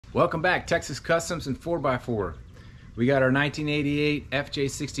Welcome back, Texas Customs and 4x4. We got our 1988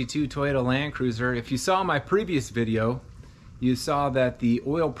 FJ62 Toyota Land Cruiser. If you saw my previous video, you saw that the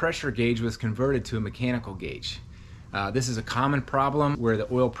oil pressure gauge was converted to a mechanical gauge. This is a common problem where the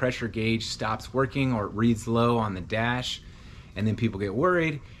oil pressure gauge stops working or it reads low on the dash, and then people get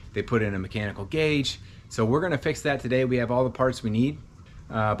worried. They put in a mechanical gauge. So we're going to fix that today. We have all the parts we need.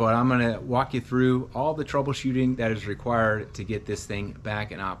 But I'm going to walk you through all the troubleshooting that is required to get this thing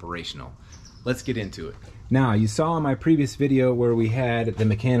back and operational. Let's get into it. Now, you saw in my previous video where we had the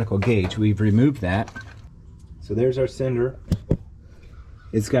mechanical gauge. We've removed that. So there's our sender.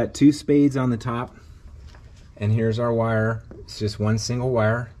 It's got two spades on the top. And here's our wire. It's just one single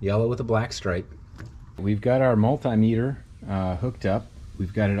wire, yellow with a black stripe. We've got our multimeter hooked up.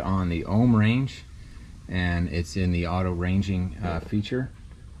 We've got it on the ohm range, and it's in the auto ranging feature.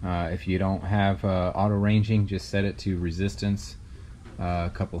 If you don't have auto ranging, just set it to resistance,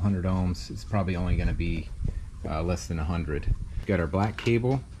 a couple hundred ohms. It's probably only going to be less than 100. We've got our black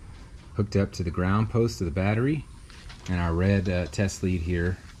cable hooked up to the ground post of the battery, and our red test lead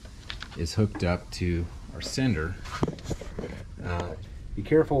here is hooked up to our sender. Be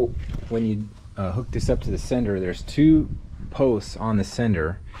careful when you hook this up to the sender. There's two posts on the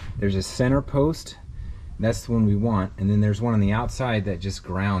sender. There's a center post. That's the one we want, and then there's one on the outside that just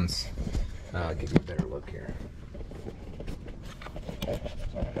grounds. I'll give you a better look here.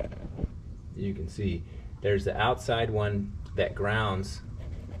 You can see there's the outside one that grounds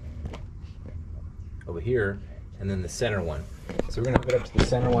over here, and then the center one. So we're going to hook it up to the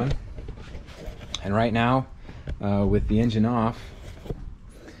center one, and right now with the engine off,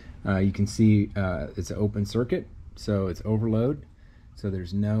 you can see it's an open circuit, so it's overload. So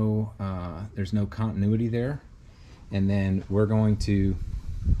there's no continuity there. And then we're going to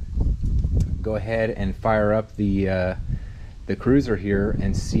go ahead and fire up the cruiser here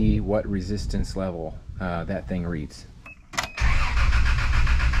and see what resistance level that thing reads.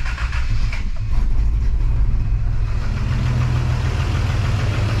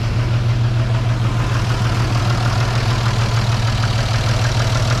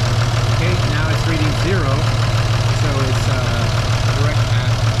 Okay, now it's reading 0, so it's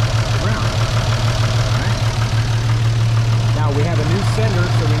we have a new sender,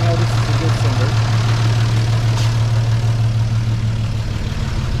 so we know this is a good sender.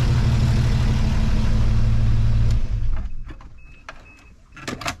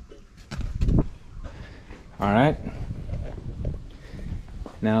 All right.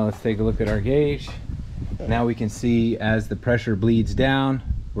 Now let's take a look at our gauge. Now we can see as the pressure bleeds down,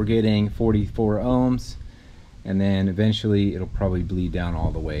 we're getting 44 ohms, and then eventually it'll probably bleed down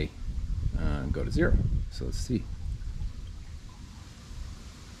all the way and go to 0. So let's see.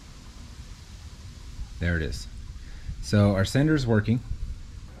 There it is. So our sender's working.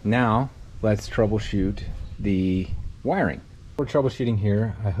 Now let's troubleshoot the wiring. For troubleshooting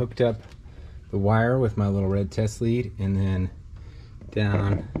here, I hooked up the wire with my little red test lead, and then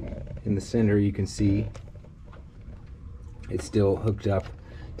down in the sender you can see it's still hooked up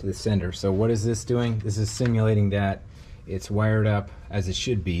to the sender. So what is this doing? This is simulating that it's wired up as it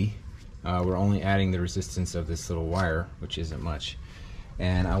should be. We're only adding the resistance of this little wire, which isn't much.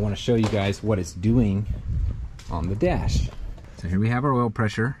 And I want to show you guys what it's doing on the dash. So here we have our oil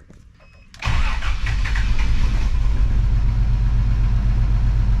pressure.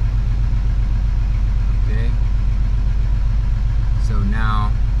 Okay. So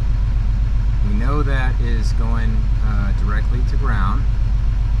now we know that is going directly to ground.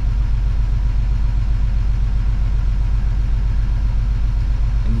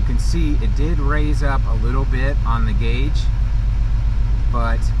 And you can see it did raise up a little bit on the gauge,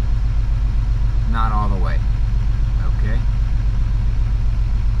 but not all the way. Okay.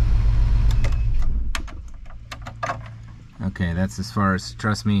 Okay, that's as far as,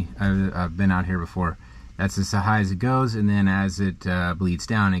 trust me, I've been out here before. That's as high as it goes, and then as it bleeds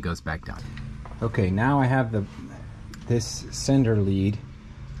down, it goes back down. Okay, now I have this sender lead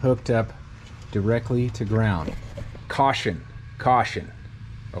hooked up directly to ground. Caution, caution.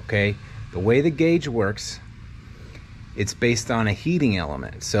 Okay, the way the gauge works, it's based on a heating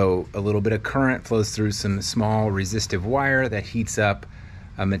element. So a little bit of current flows through some small resistive wire that heats up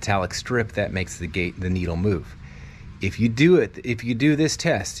a metallic strip that makes the needle move. If you do this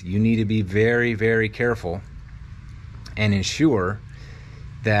test, you need to be very, very careful and ensure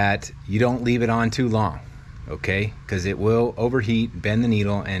that you don't leave it on too long, okay? Because it will overheat, bend the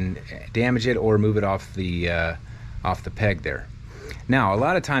needle, and damage it or move it off the peg there. Now, a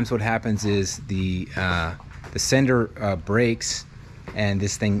lot of times what happens is the sender breaks, and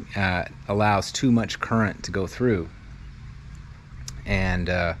this thing allows too much current to go through. and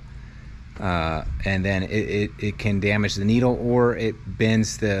then it can damage the needle, or it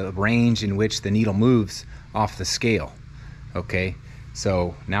bends the range in which the needle moves off the scale. Okay,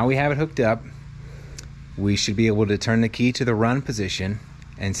 so now we have it hooked up. We should be able to turn the key to the run position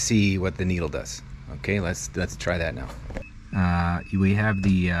and see what the needle does. Okay, let's try that now. We have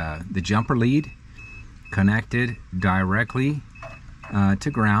the jumper lead connected directly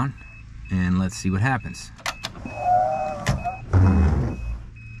to ground, and let's see what happens.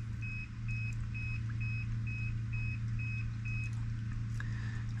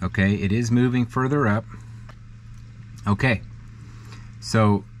 Okay, it is moving further up. Okay,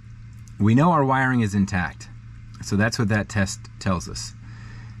 so we know our wiring is intact. So that's what that test tells us,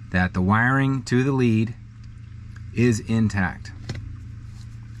 that the wiring to the lead is intact.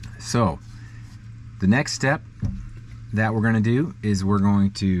 So the next step that we're going to do is we're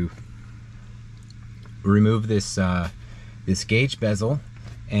going to remove this this gauge bezel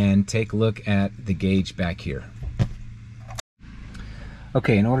and take a look at the gauge back here.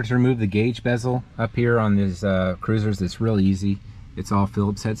 Okay, in order to remove the gauge bezel up here on these cruisers, it's really easy. It's all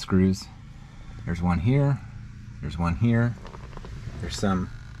Phillips head screws. There's one here, there's one here, there's some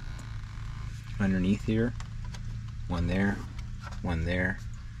underneath here, one there,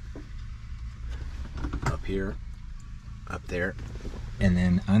 up here, up there, and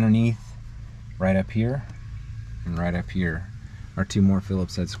then underneath, right up here, and right up here are two more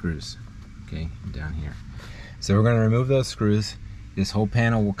Phillips head screws. Okay, down here. So we're going to remove those screws. This whole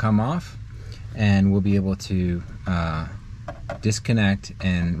panel will come off, and we'll be able to disconnect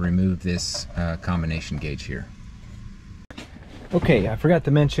and remove this combination gauge here. Okay, I forgot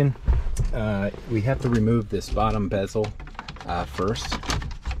to mention, we have to remove this bottom bezel first,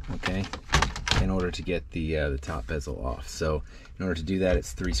 okay, in order to get the top bezel off. So in order to do that,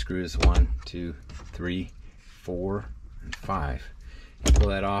 it's 3 screws, 1, 2, 3, 4, and 5. You pull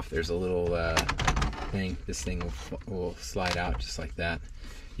that off, there's a little thing. This thing will slide out just like that.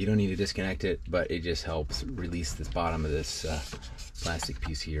 You don't need to disconnect it, but it just helps release this bottom of this plastic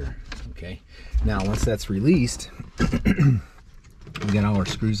piece here. Okay, now once that's released, we get all our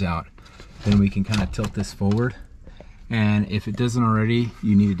screws out, then we can kind of tilt this forward, and if it doesn't already,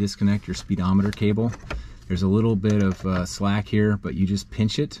 you need to disconnect your speedometer cable. There's a little bit of slack here, but you just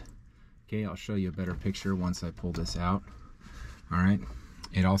pinch it. Okay, I'll show you a better picture once I pull this out. All right,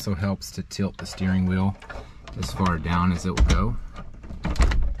 it also helps to tilt the steering wheel as far down as it will go.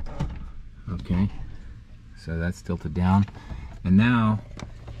 Okay, so that's tilted down, and now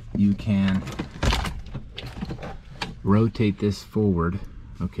you can rotate this forward,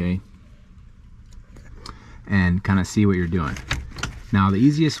 okay, and kind of see what you're doing. Now the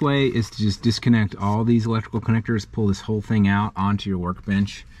easiest way is to just disconnect all these electrical connectors, pull this whole thing out onto your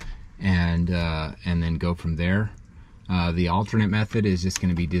workbench, and then go from there. The alternate method is just going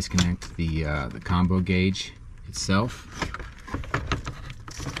to be disconnect the combo gauge itself,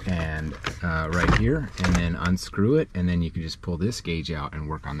 and right here, and then unscrew it, and then you can just pull this gauge out and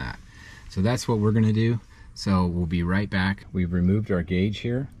work on that. So that's what we're going to do. So we'll be right back. We've removed our gauge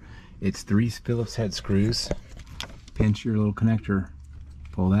here. It's 3 Phillips head screws. Pinch your little connector,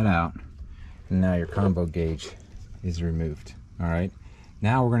 pull that out, and now your combo gauge is removed. All right,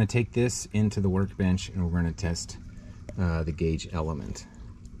 now we're going to take this into the workbench, and we're going to test the gauge element.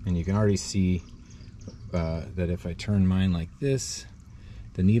 And you can already see that if I turn mine like this,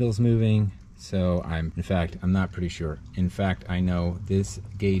 the needle's moving. So I'm not pretty sure. In fact, I know this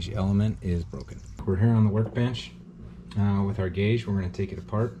gauge element is broken. We're here on the workbench with our gauge. We're going to take it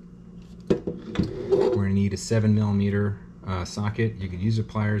apart. We're going to need a 7mm socket. You could use your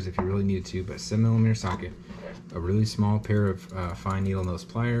pliers if you really needed to, but 7mm socket, a really small pair of fine needle nose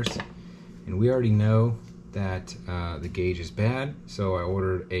pliers, and we already know that the gauge is bad, so I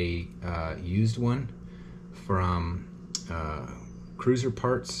ordered a used one from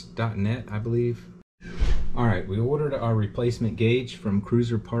cruiserparts.net, I believe. Alright, we ordered our replacement gauge from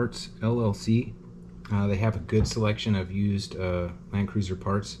Cruiser Parts LLC. They have a good selection of used Land Cruiser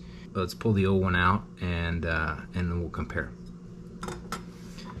parts. Let's pull the old one out, and then we'll compare.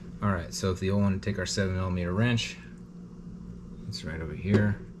 Alright, so if the old one, take our 7mm wrench, it's right over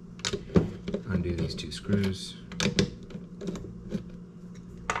here. Undo these 2 screws.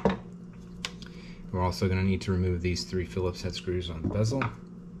 We're also going to need to remove these 3 Phillips head screws on the bezel.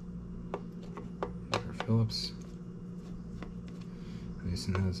 Our Phillips.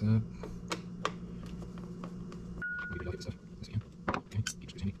 Loosen those up.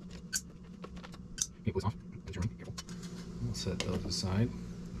 We'll set those aside.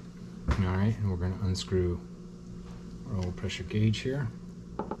 Alright, and we're going to unscrew our old pressure gauge here.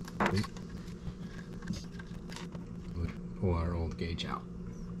 pull our old gauge out.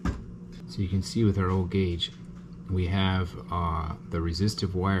 So you can see with our old gauge, we have the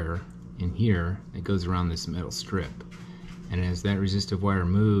resistive wire in here that goes around this metal strip. And as that resistive wire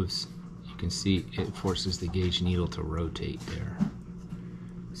moves, you can see it forces the gauge needle to rotate there.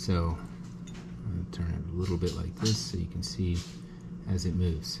 So I'm going to turn it a little bit like this so you can see as it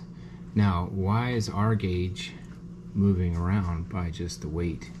moves. Now, why is our gauge moving around by just the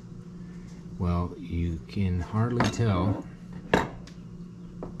weight? Well, you can hardly tell. Let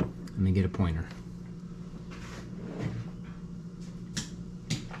me get a pointer.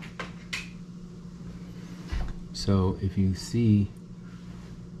 So if you see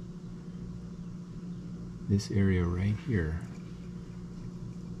this area right here,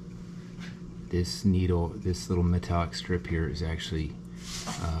 this needle, this little metallic strip here is actually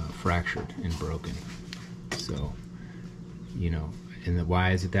fractured and broken. So, you know, and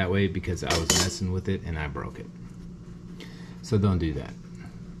why is it that way? Because I was messing with it and I broke it. So don't do that,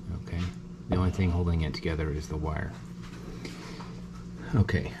 okay? The only thing holding it together is the wire.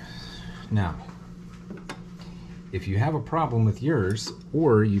 Okay, now, if you have a problem with yours,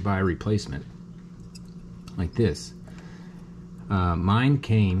 or you buy a replacement, like this, mine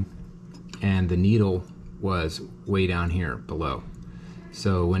came and the needle was way down here below.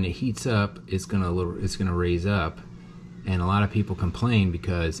 So when it heats up, it's gonna raise up, and a lot of people complain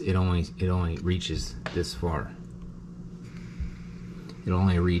because it only reaches this far. It'll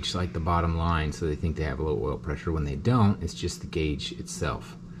only reach like the bottom line, so they think they have a low oil pressure when they don't. It's just the gauge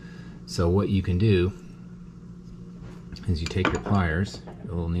itself. So what you can do is you take your pliers, a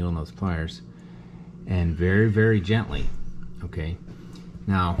little needle nose pliers, and very, very gently, okay?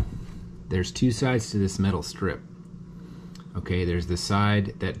 Now, there's two sides to this metal strip. Okay, there's the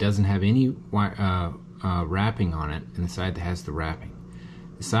side that doesn't have any wrapping on it, and the side that has the wrapping.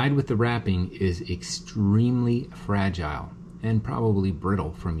 The side with the wrapping is extremely fragile and probably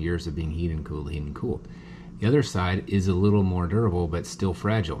brittle from years of being heated and cooled. The other side is a little more durable, but still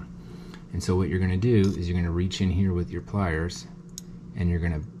fragile. And so what you're going to do is you're going to reach in here with your pliers, and you're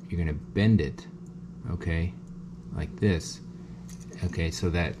going to bend it, okay, like this, okay, so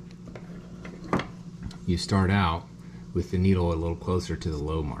that you start out with the needle a little closer to the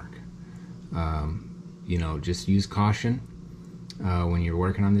low mark. You know, just use caution when you're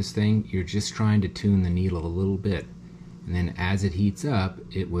working on this thing. You're just trying to tune the needle a little bit, and then as it heats up,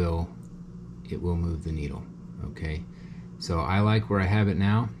 it will move the needle. Okay, so I like where I have it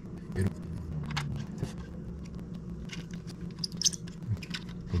now.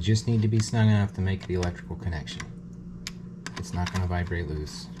 They just need to be snug enough to make the electrical connection. It's not going to vibrate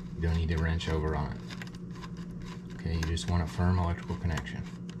loose. You don't need to wrench over on it. Okay, you just want a firm electrical connection.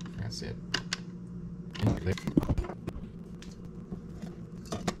 That's it.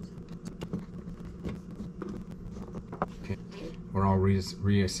 Okay, we're all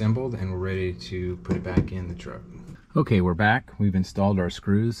reassembled and we're ready to put it back in the truck. Okay, we're back. We've installed our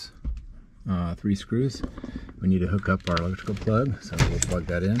screws, 3 screws. We need to hook up our electrical plug, so we'll plug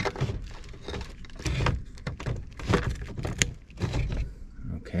that in.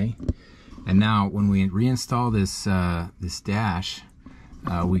 Okay, and now when we reinstall this this dash,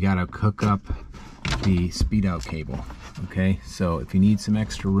 we got to hook up the speed out cable. Okay, so if you need some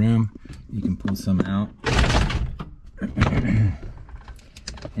extra room, you can pull some out,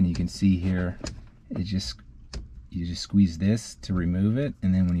 and you can see here, you just squeeze this to remove it,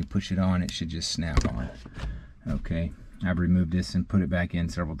 and then when you push it on, it should just snap on. Okay, I've removed this and put it back in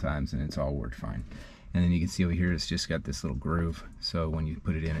several times, and it's all worked fine. And then you can see over here, it's just got this little groove, so when you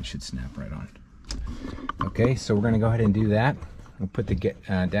put it in, it should snap right on. Okay, so we're going to go ahead and do that. We'll put the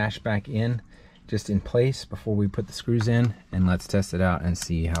dash back in, just in place before we put the screws in, and let's test it out and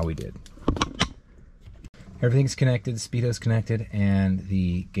see how we did. Everything's connected, the speedo's connected, and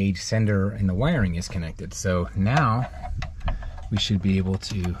the gauge sender and the wiring is connected. So now we should be able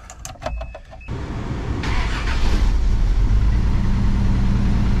to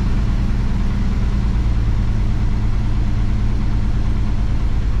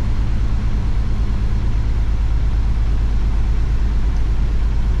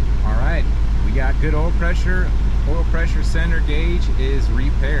good oil pressure. Oil pressure center gauge is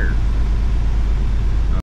repaired.